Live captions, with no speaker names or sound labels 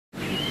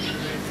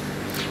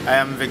I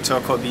am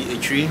Victor Korle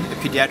Bu, a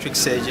pediatric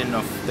surgeon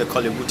of the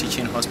Korle Bu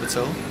Teaching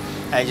Hospital.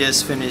 I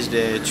just finished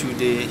the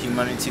 2-day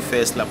Humanity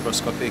First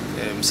laparoscopic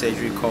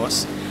surgery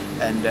course,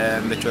 and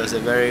it was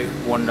a very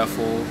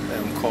wonderful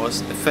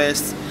course. The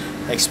first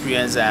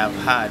experience I have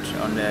had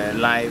on a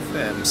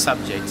live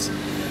subject.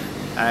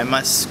 I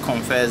must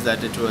confess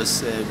that it was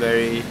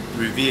very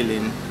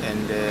revealing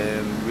and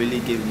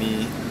really gave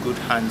me good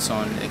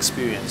hands-on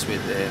experience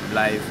with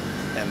live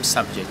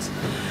subjects.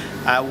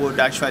 I would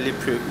actually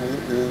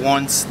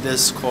want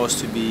this course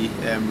to be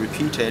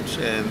repeated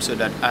so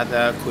that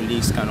other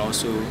colleagues can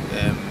also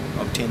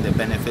obtain the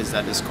benefits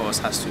that this course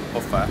has to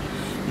offer.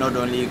 Not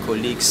only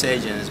colleague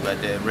surgeons, but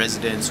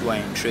residents who are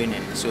in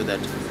training, so that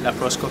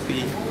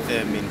laparoscopy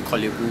in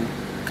Korle Bu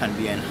can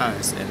be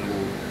enhanced and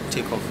will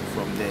take off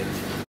from there.